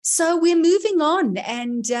So we're moving on,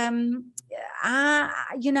 and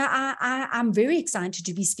I'm very excited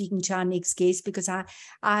to be speaking to our next guest, because I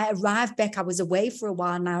arrived back. I was away for a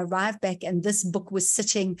while, and I arrived back, and this book was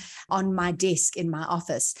sitting on my desk in my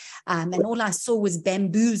office, and all I saw was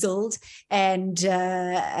Bamboozled, and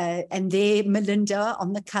there Melinda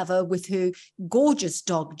on the cover with her gorgeous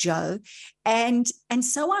dog Joe, and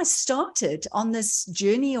so I started on this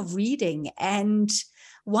journey of reading, and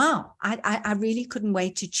wow, I really couldn't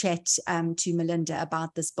wait to chat to Melinda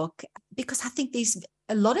about this book, because I think there's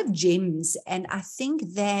a lot of gems. And I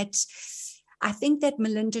think that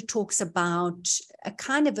Melinda talks about a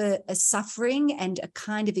kind of a suffering and a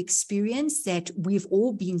kind of experience that we've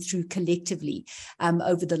all been through collectively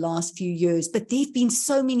over the last few years. But there've been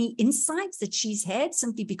so many insights that she's had,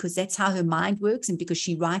 simply because that's how her mind works, and because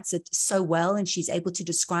she writes it so well and she's able to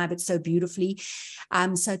describe it so beautifully.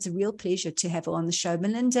 So it's a real pleasure to have her on the show.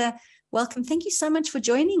 Melinda, welcome. Thank you so much for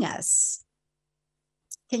joining us.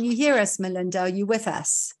 Can you hear us, Melinda? Are you with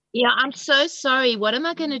us? Yeah, I'm so sorry. What am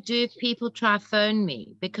I going to do if people try phone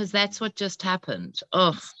me? Because that's what just happened.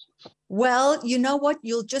 Oh, well, you know what?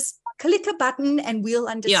 You'll just click a button and we'll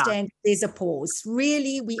understand. There's a pause.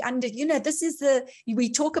 Really, we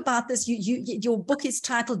talk about this. Your book is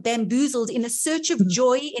titled Bamboozled, in a search of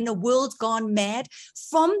joy in a world gone mad.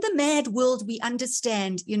 From the mad world, we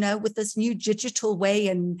understand, with this new digital way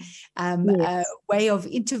and way of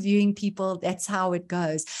interviewing people, that's how it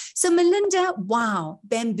goes. So Melinda, wow,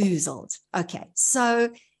 Bamboozled. Okay. So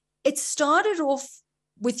it started off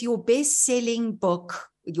with your best-selling book,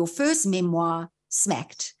 your first memoir,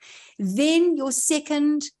 Smacked. Then your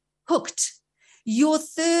second, Hooked. Your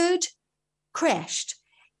third, Crashed.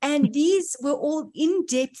 And these were all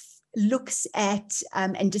in-depth looks at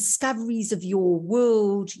and discoveries of your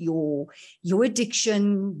world, your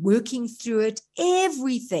addiction, working through it,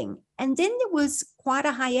 everything. And then there was quite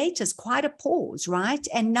a hiatus, quite a pause, right?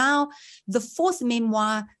 And now the fourth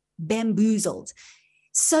memoir, Bamboozled.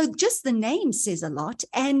 So just the name says a lot,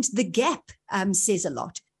 and the gap says a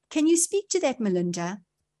lot. Can you speak to that, Melinda?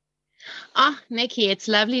 Nikki, it's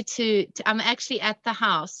lovely I'm actually at the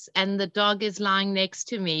house and the dog is lying next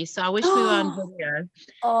to me. So I wish we were on video.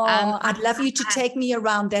 I'd love you to take me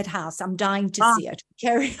around that house. I'm dying to see it.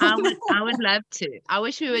 Carry on. I would love to. I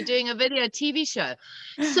wish we were doing a video TV show.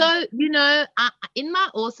 So, in my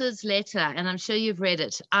author's letter, and I'm sure you've read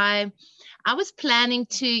it, I was planning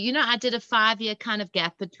to, I did a 5-year kind of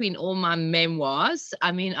gap between all my memoirs.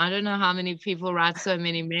 I mean, I don't know how many people write so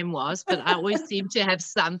many memoirs, but I always seem to have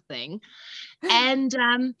something. And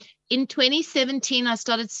in 2017, I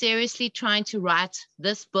started seriously trying to write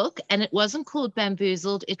this book, and it wasn't called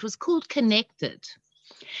Bamboozled. It was called Connected.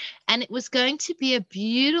 And it was going to be a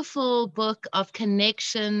beautiful book of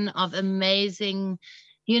connection, of amazing,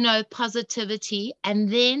 positivity.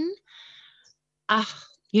 And then, I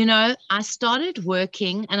started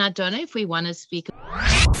working, and I don't know if we want to speak.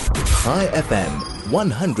 High FM,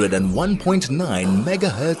 101.9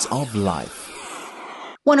 megahertz of life.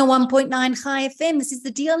 101.9 High FM. This is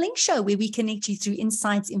the DL Link Show, where we connect you through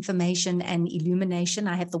insights, information, and illumination.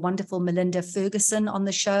 I have the wonderful Melinda Ferguson on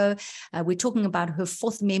the show. We're talking about her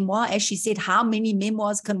fourth memoir. As she said, how many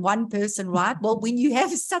memoirs can one person write? Well, when you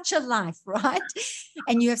have such a life, right?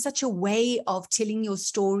 And you have such a way of telling your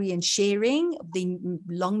story and sharing, then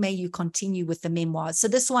long may you continue with the memoirs. So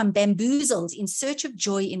this one, Bamboozled, in search of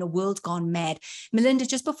joy in a world gone mad. Melinda,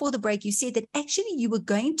 just before the break, you said that actually you were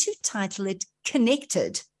going to title it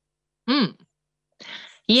Connected.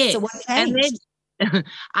 Yes. So what changed? And then,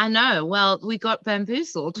 I know. Well, we got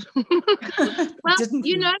bamboozled. Well,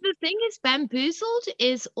 the thing is, bamboozled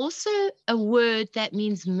is also a word that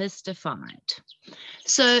means mystified.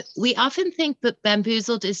 So we often think that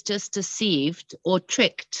bamboozled is just deceived or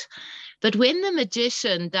tricked. But when the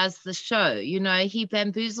magician does the show, he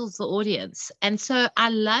bamboozles the audience. And so I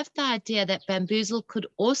love the idea that bamboozle could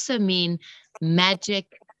also mean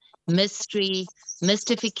magic, mystery,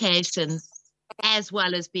 mystification, as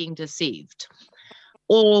well as being deceived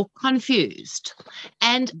or confused.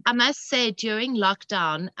 And I must say, during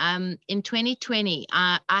lockdown in 2020,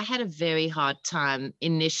 I had a very hard time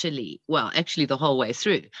initially. Well, actually the whole way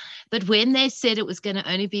through. But when they said it was going to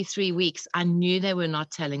only be 3 weeks, I knew they were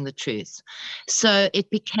not telling the truth. So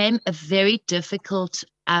it became a very difficult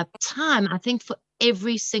time, I think, for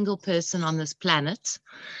every single person on this planet.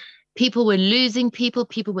 People were losing people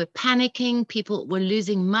were panicking, people were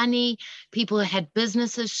losing money, people had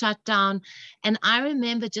businesses shut down. And I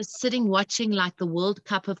remember just sitting watching like the World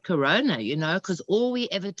Cup of Corona, because all we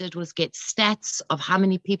ever did was get stats of how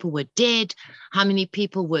many people were dead, how many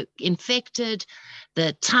people were infected,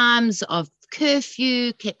 the times of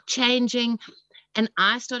curfew kept changing. And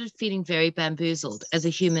I started feeling very bamboozled as a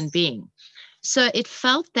human being. So it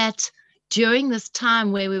felt that during this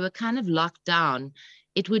time where we were kind of locked down,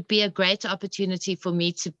 it would be a great opportunity for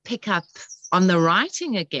me to pick up on the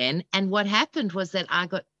writing again. And what happened was that I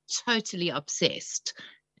got totally obsessed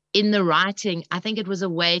in the writing. I think it was a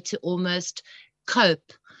way to almost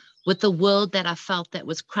cope with the world that I felt that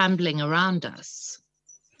was crumbling around us.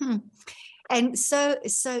 And so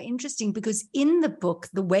interesting, because in the book,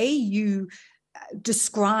 the way you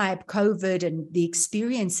describe COVID and the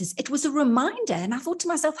experiences, it was a reminder. And I thought to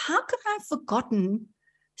myself, how could I have forgotten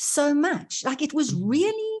so much? Like, it was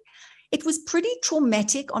pretty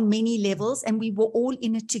traumatic on many levels, and we were all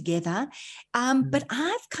in it together. But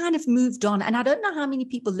I've kind of moved on, and I don't know how many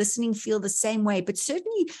people listening feel the same way, but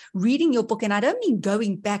certainly reading your book, and I don't mean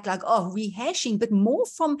going back like, rehashing, but more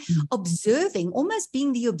from observing, almost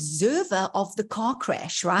being the observer of the car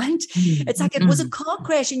crash, right? It's like it was a car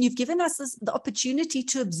crash, and you've given us the opportunity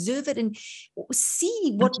to observe it and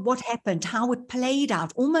see what happened, how it played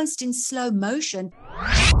out, almost in slow motion.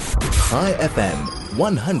 High FM,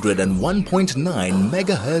 101.9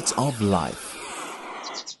 megahertz of life.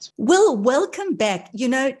 Well, welcome back.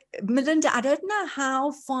 Melinda, I don't know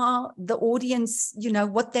how far the audience,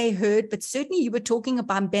 what they heard, but certainly you were talking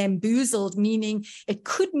about bamboozled, meaning it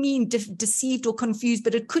could mean deceived or confused,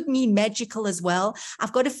 but it could mean magical as well.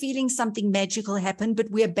 I've got a feeling something magical happened,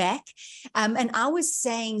 but we're back. And I was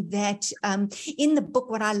saying that in the book,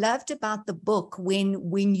 what I loved about the book,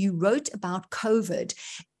 when you wrote about COVID,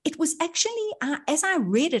 it was actually, as I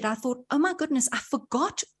read it, I thought, oh my goodness, I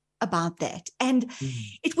forgot about that. And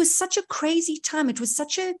it was such a crazy time. It was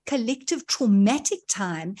such a collective traumatic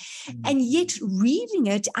time. And yet reading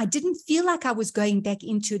it, I didn't feel like I was going back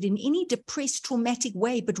into it in any depressed, traumatic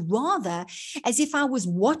way, but rather as if I was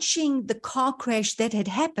watching the car crash that had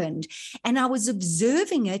happened, and I was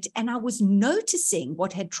observing it, and I was noticing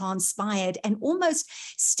what had transpired, and almost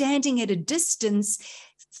standing at a distance,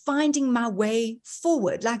 finding my way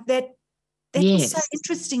forward. Like that was so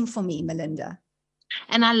interesting for me, Melinda.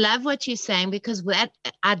 And I love what you're saying, because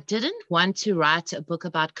I didn't want to write a book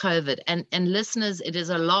about COVID. And listeners, it is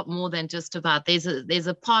a lot more than just about, there's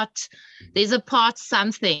a part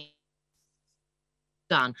something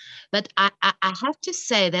done. But I have to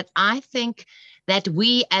say that I think that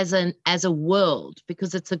we as a world,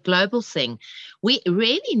 because it's a global thing, we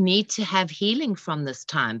really need to have healing from this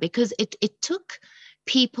time, because it took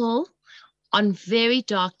people on very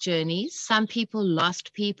dark journeys. Some people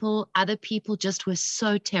lost people. Other people just were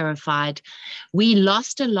so terrified. We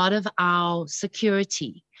lost a lot of our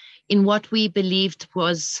security in what we believed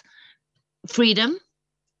was freedom.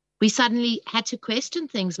 We suddenly had to question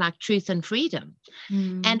things like truth and freedom.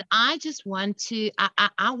 And I just want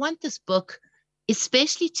I want this book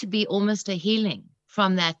especially to be almost a healing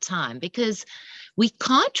from that time, because we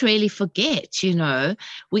can't really forget,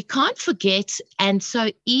 we can't forget and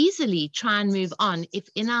so easily try and move on if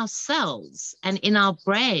in our cells and in our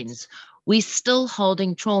brains, we're still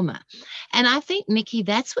holding trauma. And I think, Nikki,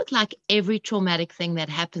 that's what like every traumatic thing that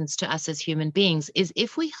happens to us as human beings is,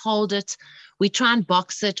 if we hold it, we try and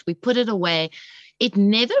box it, we put it away, it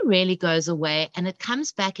never really goes away, and it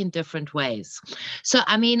comes back in different ways. So,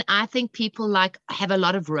 I mean, I think people have a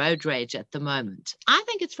lot of road rage at the moment. I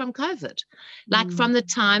think it's from COVID, from the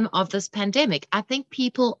time of this pandemic. I think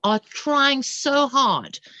people are trying so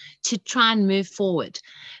hard to try and move forward,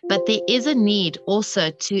 but there is a need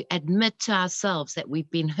also to admit to ourselves that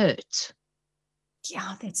we've been hurt.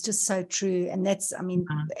 Yeah, that's just so true. And that's, I mean,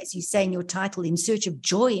 as you say in your title, In Search of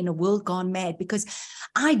Joy in a World Gone Mad, because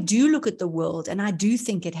I do look at the world and I do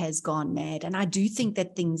think it has gone mad, and I do think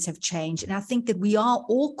that things have changed. And I think that we are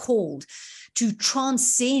all called to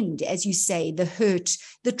transcend, as you say, the hurt,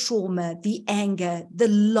 the trauma, the anger, the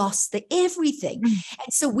loss, the everything.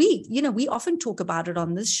 And so we often talk about it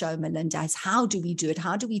on this show, Melinda, as how do we do it?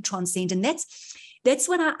 How do we transcend? And that's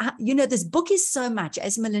when this book is so much,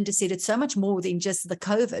 as Melinda said, it's so much more than just the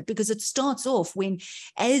COVID, because it starts off when,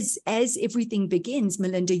 as everything begins,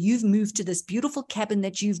 Melinda, you've moved to this beautiful cabin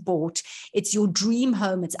that you've bought. It's your dream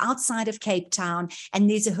home. It's outside of Cape Town, and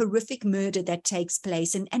there's a horrific murder that takes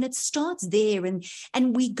place. And it starts there.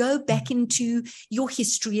 And we go back into your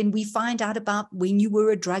history, and we find out about when you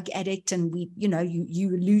were a drug addict, and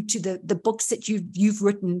you allude to the books that you've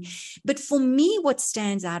written. But for me, what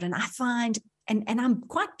stands out, and I find, and I'm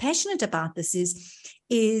quite passionate about this,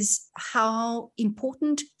 is how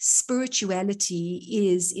important spirituality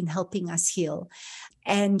is in helping us heal.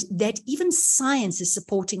 and that even science is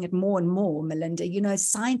supporting it more and more, Melinda. You know,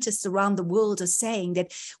 scientists around the world are saying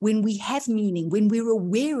that when we have meaning, when we're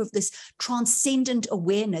aware of this transcendent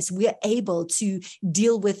awareness, we're able to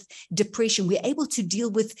deal with depression, we're able to deal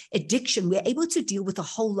with addiction, we're able to deal with a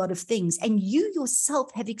whole lot of things. And you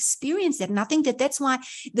yourself have experienced that. And I think that that's why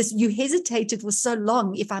you hesitated for so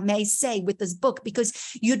long, if I may say, with this book, because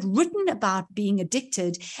you'd written about being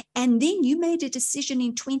addicted, and then you made a decision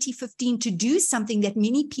in 2015 to do something that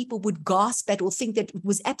many people would gasp at or think that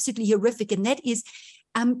was absolutely horrific, and that is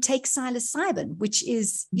take psilocybin, which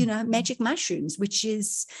is, you know, magic mushrooms, which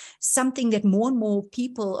is something that more and more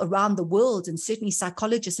people around the world, and certainly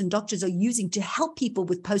psychologists and doctors, are using to help people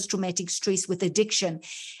with post-traumatic stress, with addiction.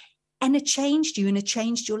 And it changed you, and it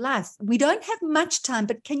changed your life. We don't have much time,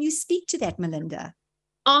 but can you speak to that, Melinda?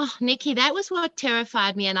 Oh, Nikki, that was what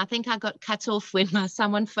terrified me. And I think I got cut off when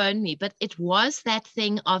someone phoned me. But it was that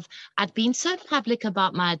thing of, I'd been so public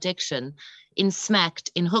about my addiction, in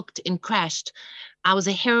Smacked, in Hooked, in Crashed. I was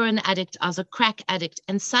a heroin addict. I was a crack addict.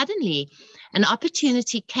 And suddenly an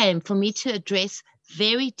opportunity came for me to address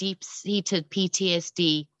very deep-seated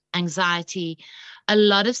PTSD, anxiety, a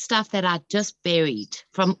lot of stuff that I'd just buried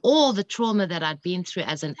from all the trauma that I'd been through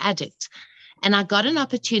as an addict. And I got an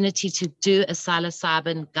opportunity to do a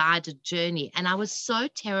psilocybin guided journey. And I was so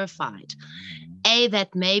terrified, that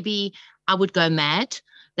maybe I would go mad,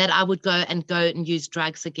 that I would go and use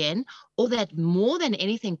drugs again, or that more than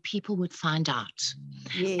anything, people would find out.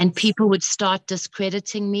 Yes. And people would start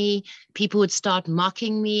discrediting me. People would start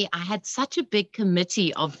mocking me. I had such a big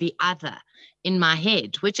committee of the other in my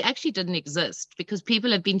head, which actually didn't exist, because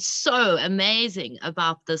people have been so amazing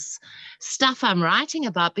about this stuff I'm writing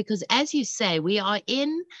about. Because as you say, we are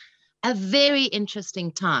in a very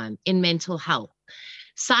interesting time in mental health.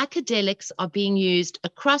 Psychedelics are being used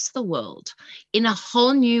across the world in a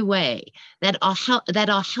whole new way that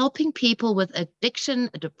are helping people with addiction,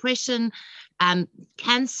 depression,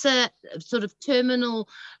 cancer, sort of terminal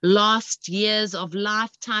last years of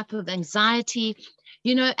life type of anxiety.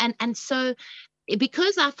 You know, and so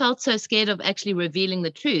because I felt so scared of actually revealing the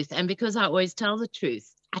truth, and because I always tell the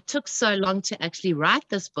truth, I took so long to actually write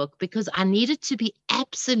this book, because I needed to be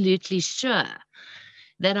absolutely sure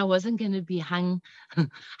that I wasn't going to be hung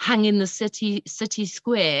in the city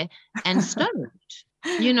square and stoned.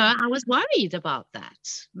 You know, I was worried about that.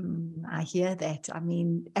 I hear that. I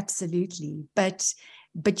mean, absolutely. But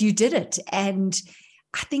you did it. And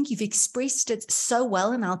I think you've expressed it so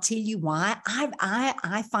well, and I'll tell you why.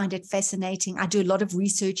 I find it fascinating. I do a lot of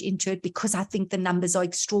research into it because I think the numbers are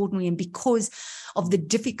extraordinary, and because of the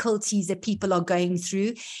difficulties that people are going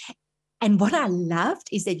through. And what I loved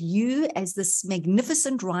is that you, as this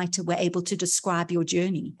magnificent writer, were able to describe your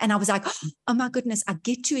journey. And I was like, oh my goodness, I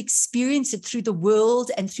get to experience it through the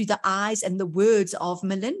world and through the eyes and the words of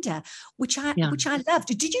Melinda, which I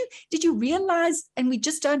loved. Did you realize, and we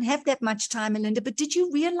just don't have that much time, Melinda, but did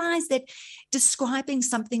you realize that describing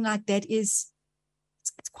something like that it's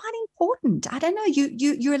quite important? I don't know,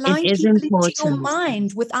 you're allowing people into your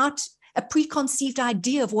mind without a preconceived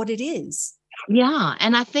idea of what it is. Yeah,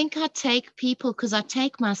 and I think I take people, because I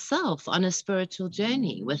take myself on a spiritual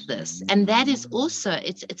journey with this. And that is also,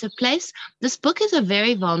 it's a place, this book is a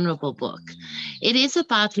very vulnerable book. It is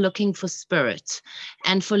about looking for spirit,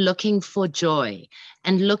 and for looking for joy,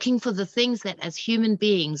 and looking for the things that as human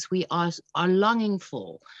beings we are longing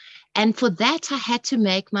for. And for that, I had to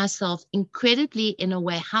make myself incredibly, in a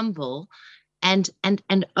way, humble and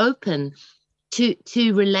open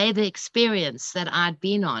to relay the experience that I'd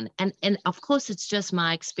been on. And of course, it's just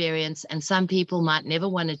my experience, and some people might never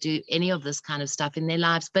want to do any of this kind of stuff in their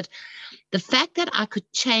lives. But the fact that I could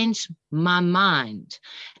change my mind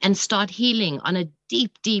and start healing on a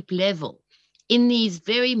deep, deep level in these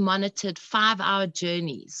very monitored 5-hour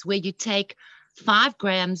journeys, where you take 5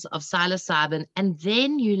 grams of psilocybin and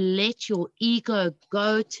then you let your ego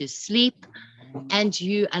go to sleep, and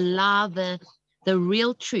you allow the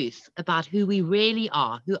real truth about who we really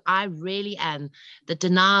are, who I really am, the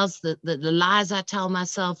denials, the lies I tell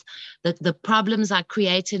myself, the problems I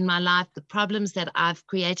create in my life, the problems that I've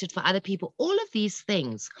created for other people, all of these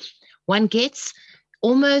things, one gets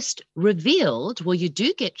almost revealed, well, you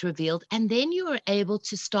do get revealed, and then you are able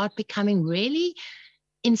to start becoming really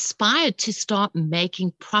inspired to start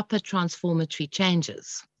making proper transformatory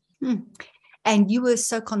changes. And you were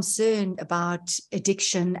so concerned about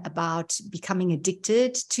addiction, about becoming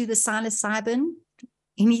addicted to the psilocybin.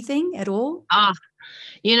 Anything at all?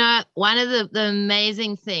 You know, one of the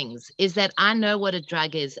amazing things is that I know what a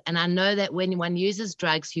drug is. And I know that when one uses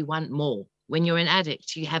drugs, you want more. When you're an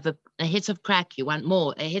addict, you have a hit of crack, you want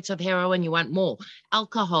more. A hit of heroin, you want more.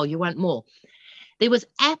 Alcohol, you want more. There was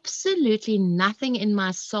absolutely nothing in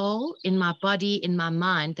my soul, in my body, in my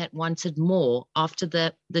mind that wanted more after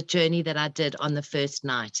the journey that I did on the first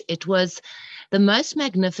night. It was the most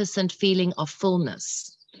magnificent feeling of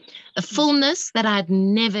fullness, a fullness that I had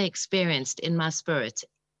never experienced in my spirit,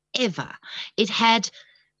 ever. It had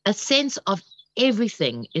a sense of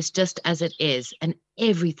everything is just as it is, and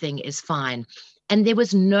everything is fine. And there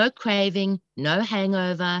was no craving, no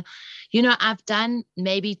hangover. You know, I've done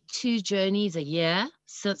maybe 2 journeys a year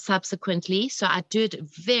subsequently. So I do it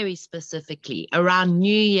very specifically around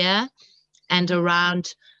New Year and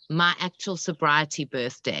around my actual sobriety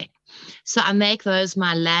birthday. So I make those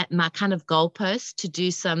my kind of goalposts to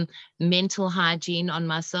do some mental hygiene on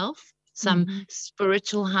myself, some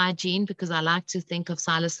spiritual hygiene, because I like to think of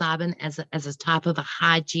psilocybin as a type of a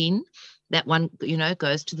hygiene that one, you know,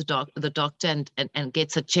 goes to the doctor and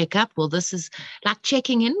gets a checkup. Well, this is like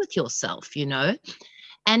checking in with yourself, you know.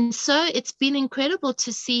 And so it's been incredible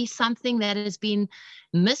to see something that has been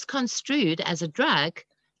misconstrued as a drug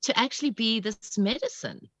to actually be this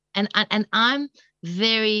medicine. And I'm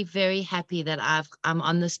very, very happy that I'm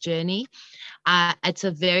on this journey. It's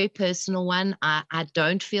a very personal one. I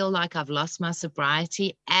don't feel like I've lost my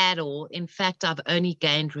sobriety at all. In fact, I've only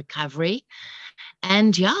gained recovery.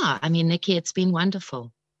 And yeah, I mean, Nikki, it's been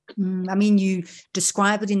wonderful. I mean, you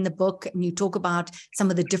describe it in the book and you talk about some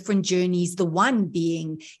of the different journeys, the one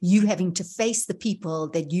being you having to face the people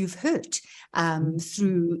that you've hurt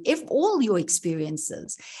through all your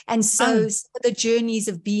experiences. And so some of the journeys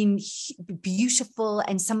have been beautiful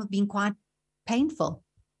and some have been quite painful.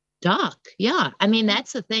 Dark. Yeah. I mean,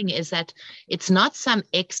 that's the thing, is that it's not some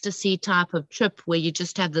ecstasy type of trip where you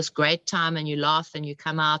just have this great time and you laugh and you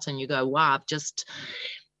come out and you go, wow,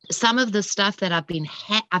 some of the stuff that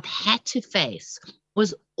I've had to face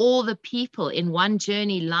was all the people in one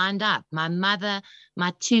journey lined up. My mother,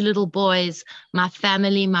 my 2 little boys, my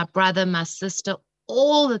family, my brother, my sister,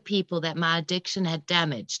 all the people that my addiction had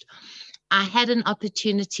damaged. I had an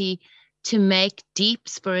opportunity to make deep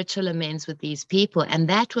spiritual amends with these people. And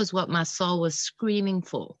that was what my soul was screaming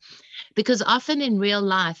for. Because often in real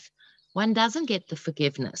life, one doesn't get the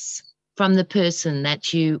forgiveness from the person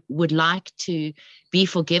that you would like to be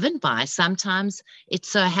forgiven by. Sometimes it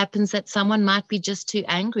so happens that someone might be just too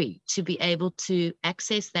angry to be able to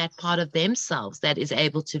access that part of themselves that is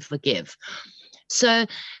able to forgive. So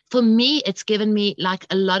for me, it's given me like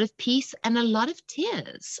a lot of peace and a lot of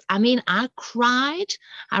tears. I mean, I cried.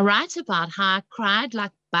 I write about how I cried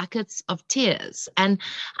like buckets of tears. And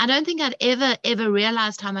I don't think I'd ever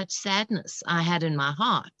realized how much sadness I had in my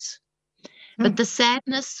heart. But the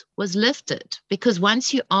sadness was lifted, because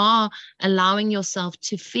once you are allowing yourself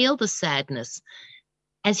to feel the sadness,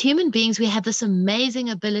 as human beings, we have this amazing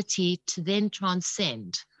ability to then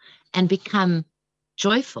transcend and become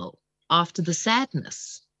joyful after the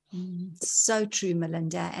sadness. So true,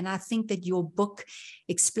 Melinda. And I think that your book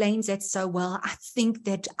explains that so well. I think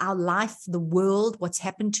that our life, the world, what's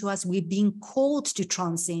happened to us, we're being called to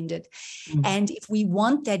transcend it. And if we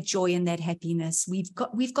want that joy and that happiness, we've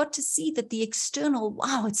got to see that the external,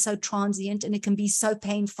 wow, it's so transient and it can be so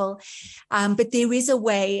painful. But there is a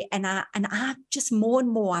way, and I just more and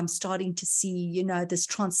more, I'm starting to see, you know, this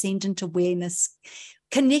transcendent awareness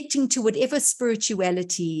connecting to whatever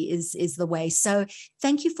spirituality is the way. So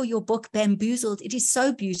thank you for your book, Bamboozled. It is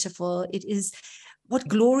so beautiful. It is, what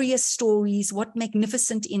glorious stories, what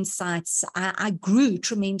magnificent insights. I grew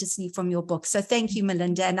tremendously from your book. So thank you,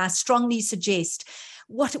 Melinda. And I strongly suggest,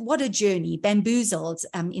 what a journey, Bamboozled,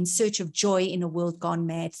 in search of joy in a world gone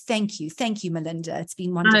mad. Thank you, Melinda. It's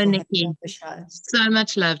been wonderful having you on the show. So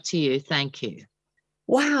much love to you. Thank you.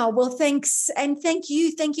 Wow. Well, thanks. And thank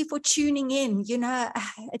you. Thank you for tuning in. You know,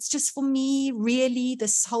 it's just, for me, really,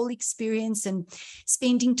 this whole experience and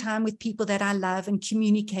spending time with people that I love and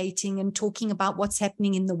communicating and talking about what's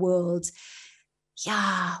happening in the world.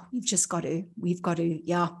 Yeah, we've got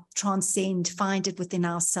to transcend, find it within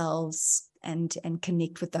ourselves and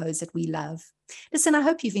connect with those that we love. Listen, I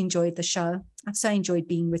hope you've enjoyed the show. I've so enjoyed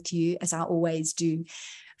being with you, as I always do.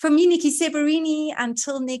 From me, Nikki Severini,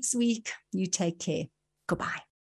 until next week, you take care. Goodbye.